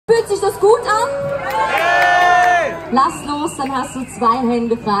Fühlt sich das gut an? Hey! Lass los, dann hast du 2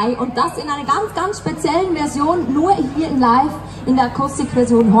 Hände frei. Und das in einer ganz, ganz speziellen Version, nur hier in Live, in der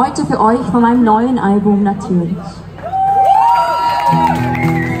Akustikversion. Heute für euch von meinem neuen Album natürlich.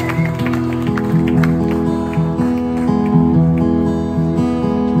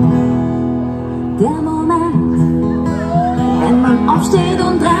 Der Moment, wenn man aufsteht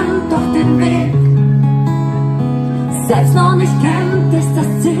und rennt auf den Weg, selbst noch nicht kennt, ist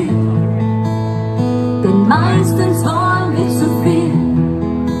das Ziel. Denn meistens wollen wir zu viel.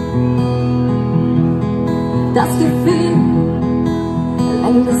 Das Gefühl,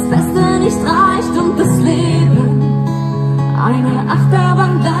 wenn das Beste nicht reicht und das Leben eine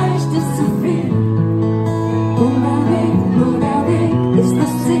Achterbahn gleicht, ist zu viel. Nur der Weg ist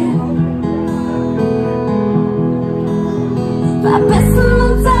das Ziel. Verbissen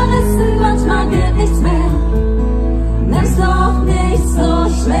und zerrissen, manchmal geht nichts mehr. Nimm's doch nicht so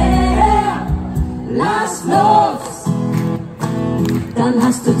schwer. Lass los, dann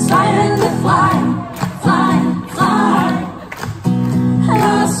hast du 2 Hände frei, frei, frei.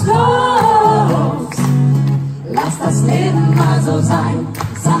 Lass los, lass das Leben mal so sein,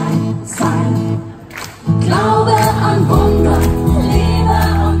 sein, sein. Glaube